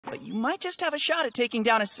but you might just have a shot at taking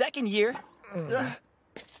down a second year.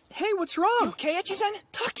 Hey, what's wrong? You okay, Echizen?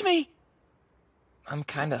 Talk to me. I'm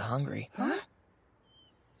kinda hungry. Huh?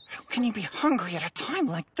 How can you be hungry at a time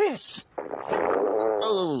like this?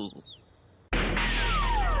 Oh.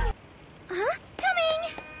 Huh?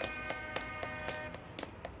 Coming!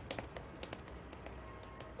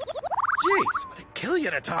 Jeez, would it kill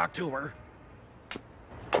you to talk to her?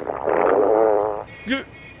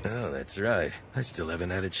 Oh, that's right. I still haven't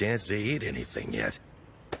had a chance to eat anything yet.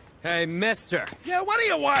 Hey, mister. Yeah, what do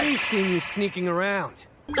you want? I've seen you sneaking around.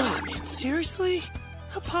 Oh, I mean, seriously?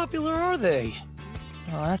 How popular are they?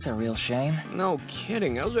 Well, that's a real shame. No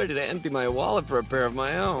kidding. I was ready to empty my wallet for a pair of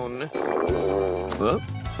my own. Huh?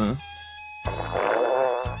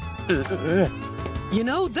 You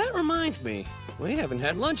know, that reminds me. We haven't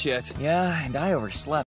had lunch yet. Yeah, and I overslept.